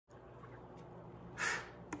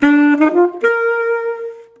Welcome,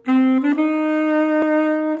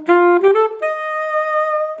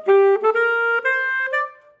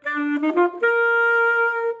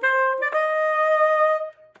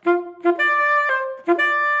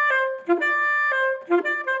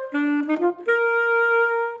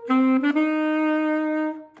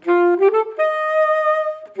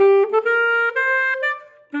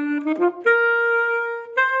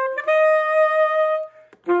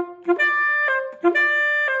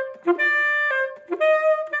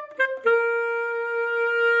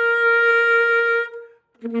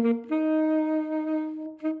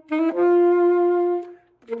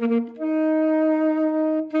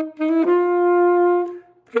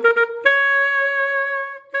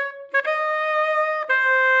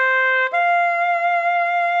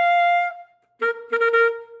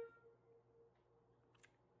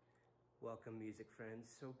 music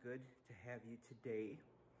friends. So good to have you today.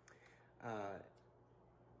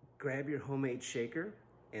 Grab your homemade shaker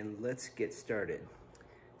and let's get started.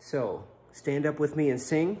 So, stand up with me and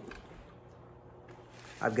sing.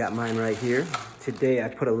 I've got mine right here. Today I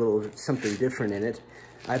put a little something different in it.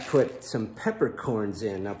 I put some peppercorns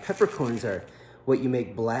in. Now, peppercorns are what you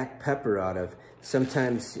make black pepper out of.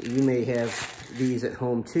 Sometimes you may have these at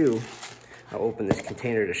home too. I'll open this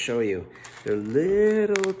container to show you. They're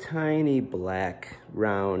little tiny black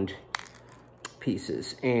round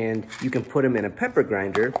pieces, and you can put them in a pepper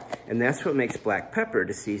grinder, and that's what makes black pepper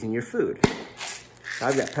to season your food. So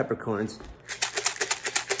I've got peppercorns.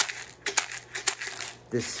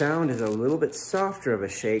 This sound is a little bit softer of a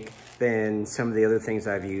shake than some of the other things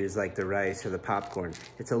I've used, like the rice or the popcorn.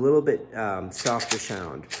 It's a little bit softer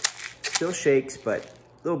sound. Still shakes, but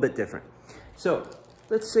a little bit different. So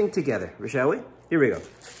let's sing together, shall we? Here we go.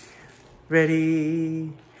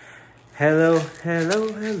 Ready? Hello,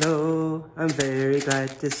 hello, hello. I'm very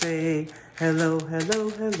glad to say hello, hello,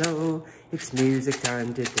 hello. It's music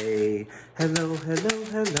time today. Hello, hello,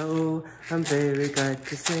 hello. I'm very glad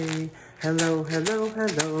to say hello, hello,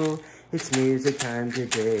 hello. It's music time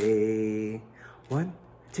today. 1,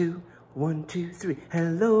 2, 1, 2, 3.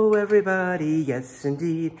 Hello, everybody. Yes,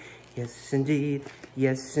 indeed. Yes, indeed.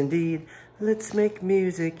 Yes, indeed. Let's make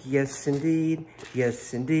music, yes indeed,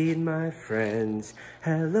 my friends.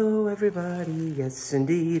 Hello everybody, yes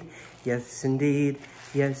indeed, yes indeed,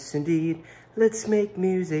 yes indeed. Let's make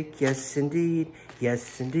music, yes indeed,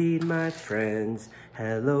 my friends.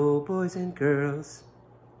 Hello boys and girls.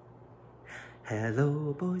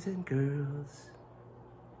 Hello boys and girls.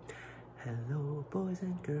 Hello boys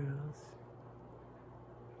and girls.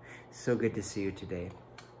 So good to see you today.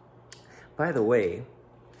 By the way,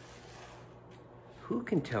 who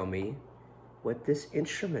can tell me what this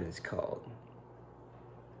instrument is called?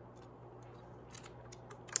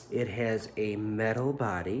 It has a metal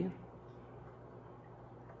body.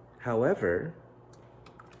 However,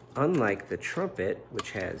 unlike the trumpet,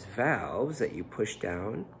 which has valves that you push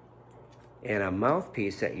down and a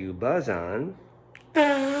mouthpiece that you buzz on,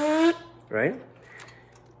 right?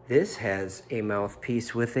 This has a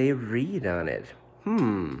mouthpiece with a reed on it.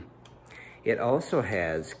 It also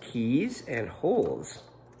has keys and holes.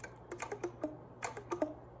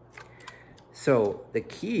 So the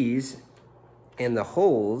keys and the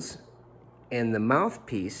holes and the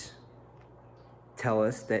mouthpiece tell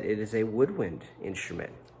us that it is a woodwind instrument.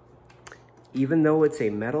 Even though it's a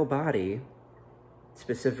metal body,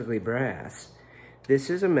 specifically brass, this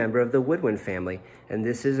is a member of the woodwind family, and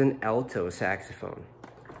this is an alto saxophone.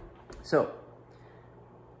 So,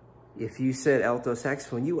 if you said alto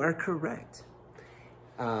saxophone, you are correct.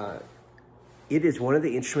 It is one of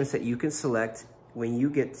the instruments that you can select when you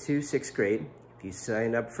get to 6th grade. If you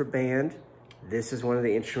sign up for band, this is one of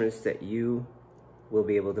the instruments that you will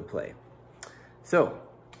be able to play. So,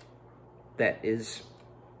 that is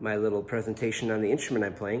my little presentation on the instrument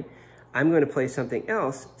I'm playing. I'm going to play something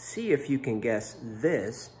else. See if you can guess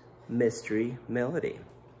this mystery melody.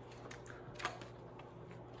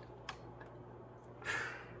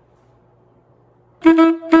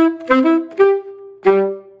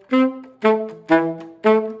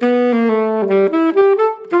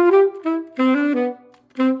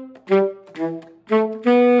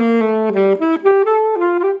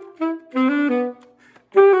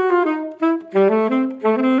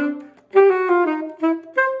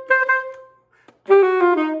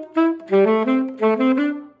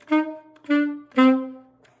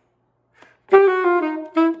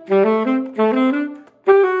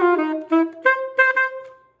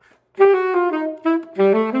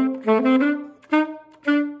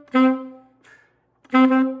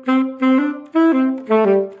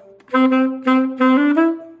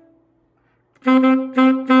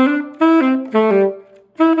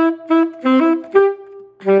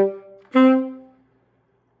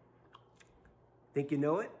 Think you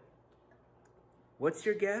know it? What's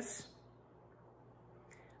your guess?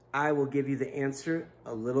 I will give you the answer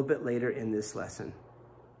a little bit later in this lesson.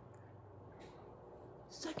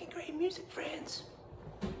 Second grade music friends.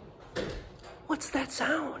 What's that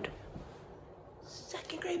sound?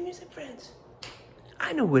 Second grade music friends.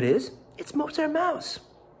 I know what it is. It's Mozart Mouse.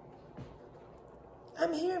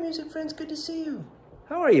 I'm here, music friends. Good to see you.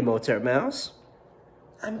 How are you, Mozart Mouse?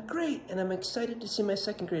 I'm great, and I'm excited to see my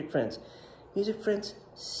second grade friends. Music friends,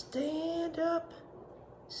 stand up.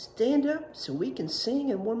 Stand up so we can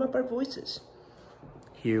sing and warm up our voices.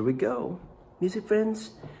 Here we go. Music friends.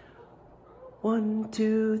 1,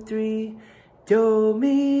 2, 3. Do,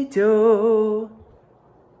 mi, do.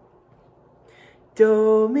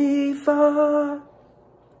 Do, mi, fa.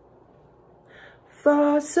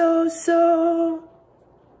 Fa, so, so.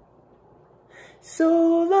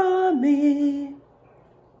 So, la, mi.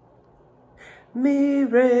 Mi,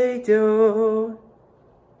 re, do.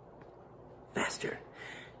 Faster.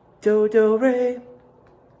 Do, do, re.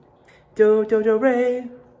 Do, do, do, re.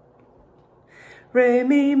 Re,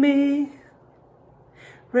 mi, mi.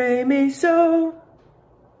 Re, mi, so.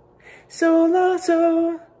 So, la,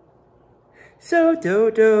 so. So, do,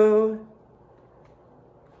 do.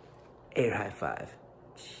 Air high five.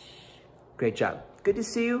 Great job. Good to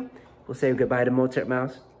see you. We'll say goodbye to Mozart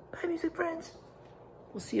Mouse. Bye, music friends.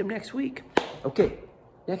 We'll see you next week. Okay,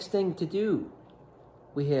 next thing to do.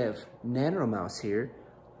 We have Nano Mouse here.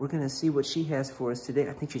 We're gonna see what she has for us today.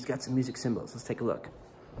 I think she's got some music symbols. Let's take a look.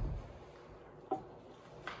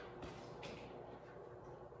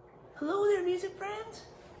 Hello there, music friends.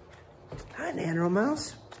 Hi, Nano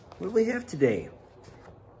Mouse. What do we have today?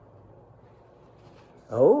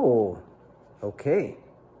 Oh, okay.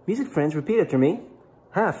 Music friends, repeat after me.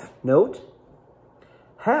 Half note,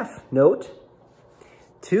 half note,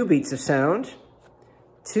 2 beats of sound,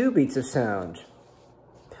 2 beats of sound.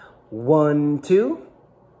 1, 2.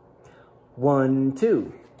 1,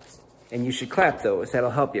 2. And you should clap those,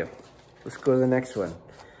 that'll help you. Let's go to the next one.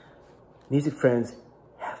 Music friends,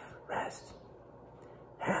 half rest,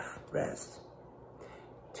 half rest.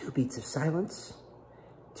 2 beats of silence,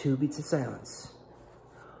 2 beats of silence.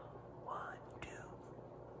 1, 2,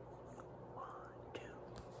 1, 2.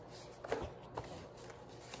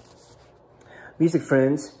 Music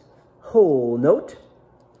friends, whole note,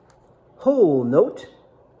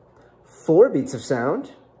 4 beats of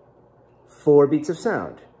sound, 4 beats of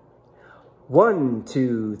sound. 1,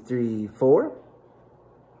 2, 3, 4.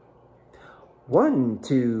 1,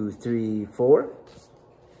 2, 3, 4.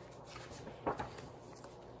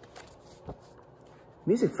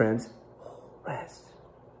 Music friends, rest,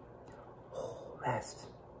 rest.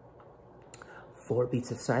 4 beats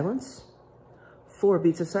of silence, 4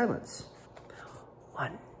 beats of silence.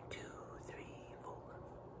 1, 2, 3, 4.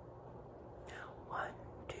 1,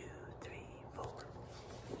 2, 3,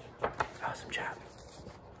 4. Awesome job.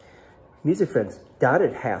 Music friends,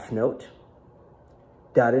 dotted half note,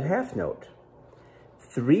 dotted half note.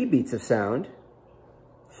 3 beats of sound,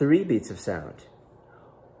 3 beats of sound.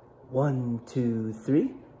 1, 2,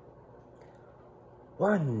 3.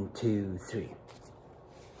 1, 2, 3.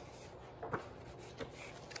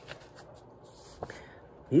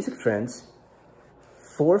 Music friends,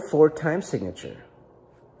 4/4 time signature.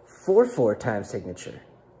 4/4 time signature.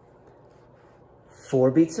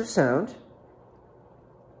 4 beats of sound,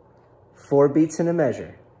 4 beats in a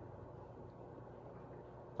measure.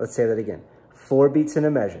 Let's say that again. 4 beats in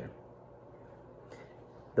a measure.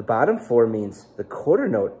 The bottom 4 means the quarter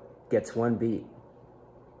note gets 1 beat.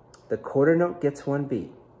 The quarter note gets 1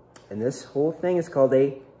 beat. And this whole thing is called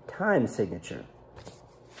a time signature.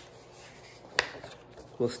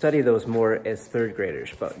 We'll study those more as 3rd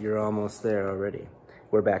graders, but you're almost there already.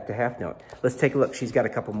 We're back to half note. Let's take a look. She's got a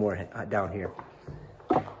couple more down here.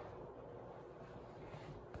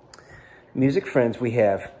 Music friends, we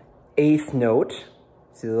have 8th note.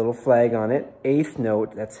 See the little flag on it? 8th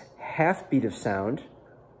note, that's half beat of sound.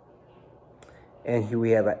 And here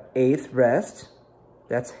we have an 8th rest.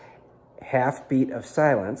 That's half beat of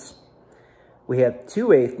silence. We have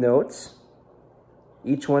 2 8th notes.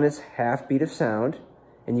 Each one is half beat of sound.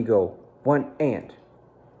 And you go 1 and.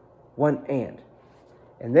 1 and.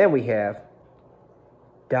 And then we have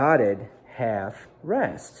dotted half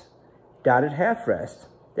rest. Dotted half rest.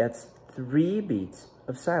 That's 3 beats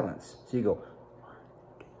of silence. So you go 1,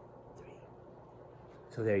 2, 3.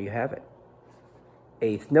 So there you have it.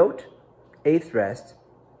 8th note. 8th rest,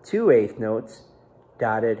 2 8th notes,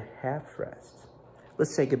 dotted half rest.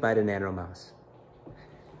 Let's say goodbye to Nano Mouse.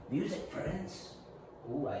 Music friends.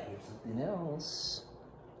 Oh, I hear something else.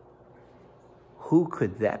 Who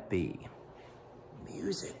could that be?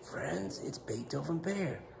 Music, friends. It's Beethoven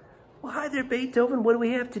Bear. Well, hi there, Beethoven. What do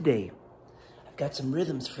we have today? I've got some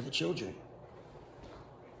rhythms for the children.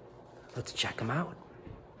 Let's check them out.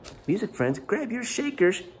 Music, friends, grab your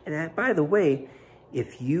shakers. And by the way,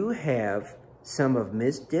 if you have some of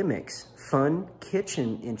Ms. Dimmick's fun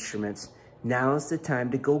kitchen instruments, now's the time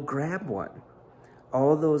to go grab one.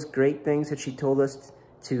 All those great things that she told us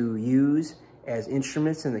to use as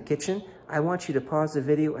instruments in the kitchen, I want you to pause the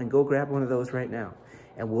video and go grab one of those right now.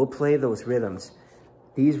 And we'll play those rhythms,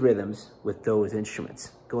 these rhythms with those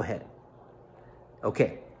instruments. Go ahead.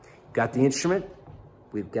 Okay, got the instrument,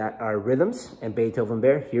 we've got our rhythms and Beethoven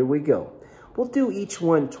Bear, here we go. We'll do each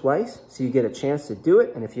one twice so you get a chance to do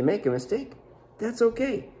it, and if you make a mistake, that's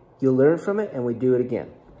okay. You'll learn from it and we do it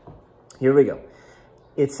again. Here we go.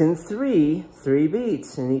 It's in three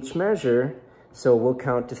beats in each measure, so we'll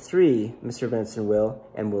count to 3, Mr. Benson will,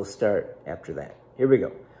 and we'll start after that. Here we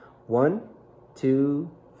go. 1, 2,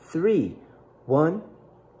 3. 1,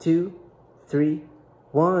 2, 3.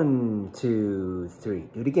 1, 2, 3.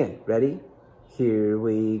 Do it again. Ready? Here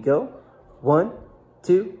we go. 1,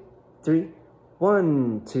 2, 3.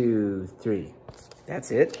 1, 2, 3.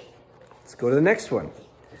 That's it. Let's go to the next one.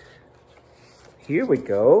 Here we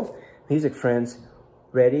go. Music, friends.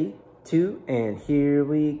 Ready, 2, and here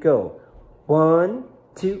we go. 1,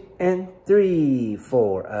 2, and 3,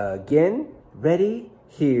 4. Again. Ready,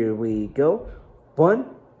 here we go. 1,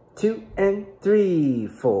 2, and 3,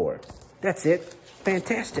 4. That's it.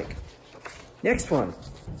 Fantastic. Next one.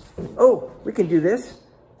 Oh, we can do this.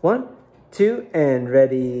 1, 2, and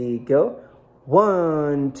ready, go.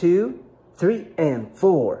 1, 2, 3, and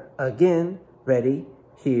 4. Again. Ready,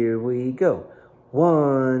 here we go.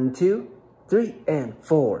 1, 2, 3, and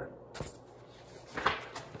 4.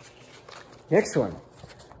 Next one.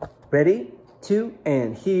 Ready, 2,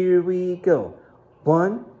 and here we go.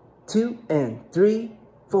 1, 2, and 3,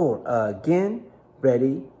 4. Again.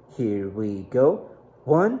 Ready, here we go.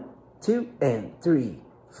 1, 2, and 3,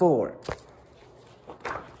 4.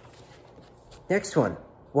 Next one.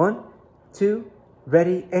 1, 2,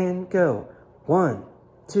 ready, and go. 1,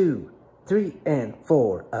 2, 3, and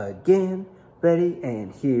 4. Again. Ready,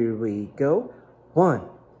 and here we go. 1,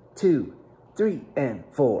 2, 3, and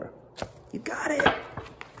 4. You got it.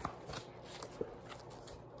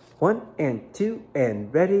 1 and 2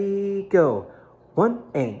 and ready, go. 1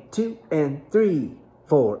 and 2 and 3,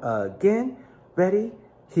 4. Again. Ready,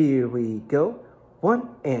 here we go. 1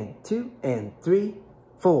 and 2 and 3,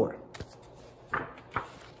 4.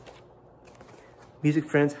 Music,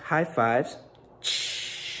 friends, high fives.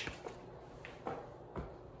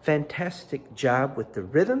 Fantastic job with the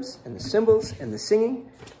rhythms and the cymbals and the singing.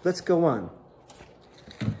 Let's go on.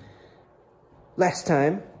 Last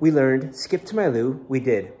time we learned Skip to My Lou. We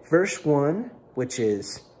did verse 1, which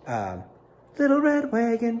is Little Red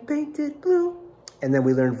Wagon Painted Blue. And then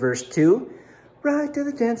we learned verse 2, Ride to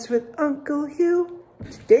the Dance with Uncle Hugh.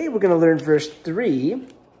 Today we're going to learn verse 3.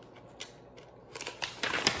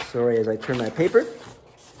 Sorry as I turn my paper.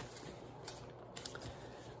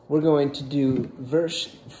 We're going to do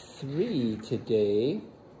verse 3 today,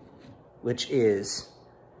 which is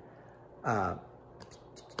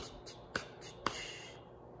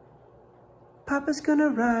Papa's gonna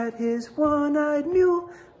ride his one-eyed mule.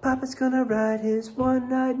 Papa's gonna ride his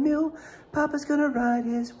one-eyed mule. Papa's gonna ride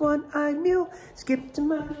his one-eyed mule. Skip to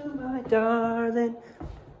my darling.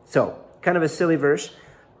 So, kind of a silly verse.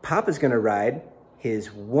 Papa's gonna ride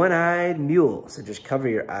his one-eyed mule. So just cover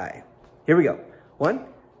your eye. Here we go. 1,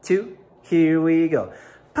 2, here we go.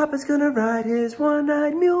 Papa's gonna ride his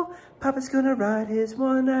one-eyed mule. Papa's gonna ride his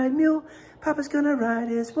one-eyed mule. Papa's gonna ride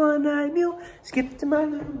his one-eyed mule. Skip to my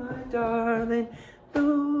Lou, my darling.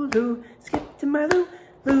 Lou, Lou, skip to my Lou.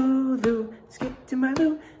 Lou, Lou, skip to my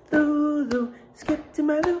Lou. Lou, Lou, skip to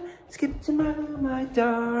my Lou. Skip to my Lou, my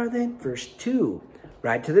darling. Verse 2,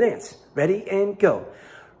 ride to the dance. Ready and go.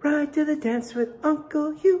 Ride to the dance with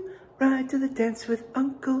Uncle Hugh. Ride to the dance with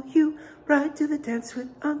Uncle Hugh. Ride to the dance with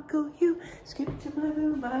Uncle Hugh. Skip to my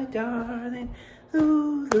Lou, my darling.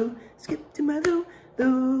 Lou, Lou, skip to my Lou.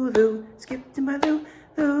 Lou, Lou, skip to my Lou.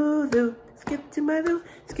 Lou, Lou, skip to my Lou.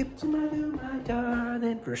 Skip to my Lou, my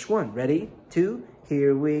darling. Verse 1, ready, 2,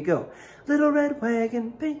 here we go. Little red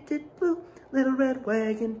wagon painted blue. Little red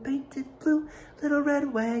wagon painted blue. Little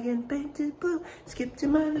red wagon painted blue. Skip to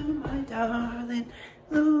my Lou, my darling.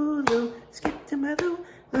 Lou, Lou, skip to my Lou.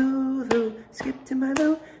 Lou, Lou, skip to my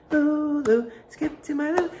Lou. Lou, Lou, skip to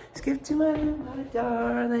my Lou. Skip to my Lou, my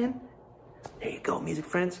darling. There you go, music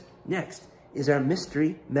friends. Next is our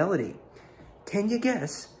mystery melody. Can you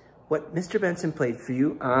guess what Mr. Benson played for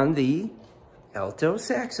you on the alto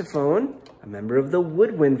saxophone, a member of the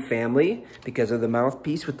woodwind family because of the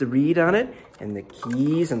mouthpiece with the reed on it and the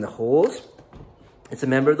keys and the holes. It's a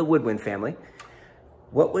member of the woodwind family.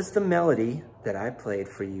 What was the melody that I played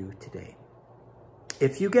for you today?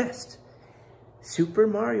 If you guessed Super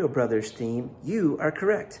Mario Brothers theme, you are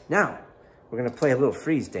correct. Now, we're gonna play a little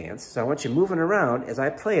freeze dance. So I want you moving around as I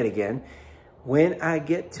play it again. When I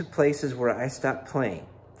get to places where I stop playing,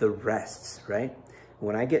 the rests, right?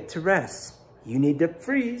 When I get to rests, you need to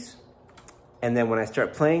freeze. And then when I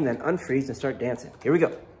start playing, then unfreeze and start dancing. Here we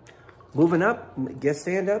go. Moving up,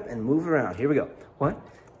 stand up and move around. Here we go. 1,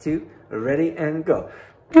 2, ready and go.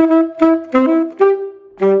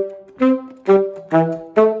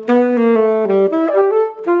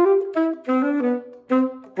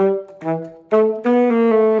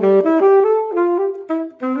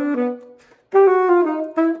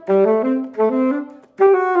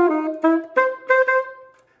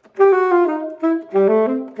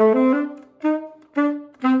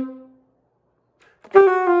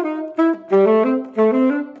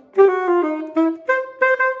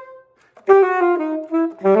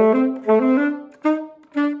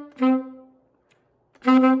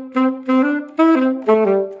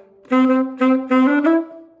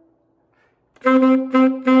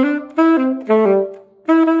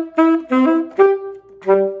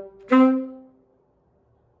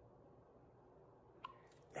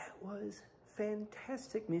 That was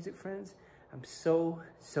fantastic, music friends. I'm so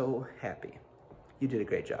happy. You did a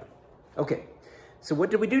great job. Okay, so what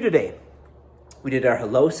did we do today? We did our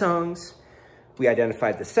hello songs. We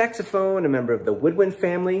identified the saxophone, a member of the woodwind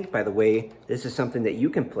family. By the way, this is something that you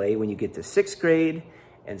can play when you get to 6th grade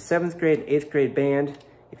and 7th grade and 8th grade band.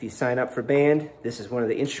 If you sign up for band, this is one of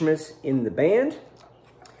the instruments in the band.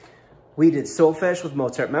 We did solfege with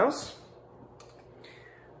Mozart Mouse.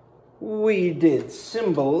 We did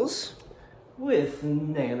cymbals with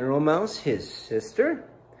Nannerl Mouse, his sister.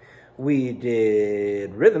 We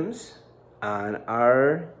did rhythms on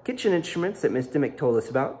our kitchen instruments that Miss Dimmick told us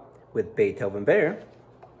about with Beethoven Bear.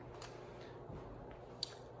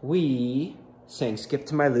 We sang Skip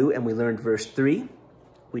to My Lou and we learned verse 3.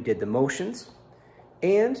 We did the motions.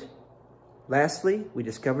 And lastly, we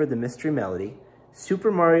discovered the mystery melody, Super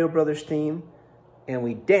Mario Brothers theme, and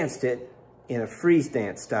we danced it in a freeze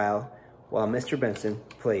dance style while Mr. Benson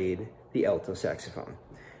played the alto saxophone.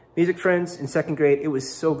 Music friends, in 2nd grade, it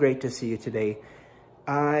was so great to see you today.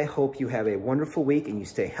 I hope you have a wonderful week and you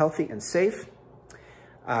stay healthy and safe.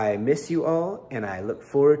 I miss you all and I look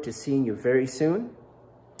forward to seeing you very soon.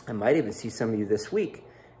 I might even see some of you this week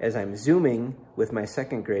as I'm Zooming with my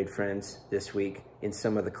 2nd grade friends this week in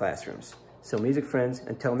some of the classrooms. So music friends,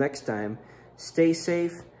 until next time, stay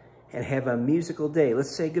safe and have a musical day.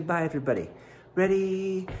 Let's say goodbye, everybody.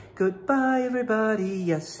 Ready? Goodbye, everybody.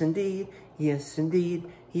 Yes, indeed. Yes,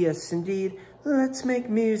 indeed. Yes, indeed. Let's make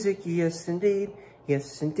music. Yes, indeed.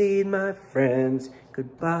 Yes, indeed, my friends.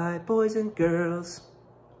 Goodbye, boys and girls.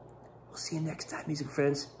 We'll see you next time, music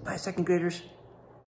friends. Bye, 2nd graders.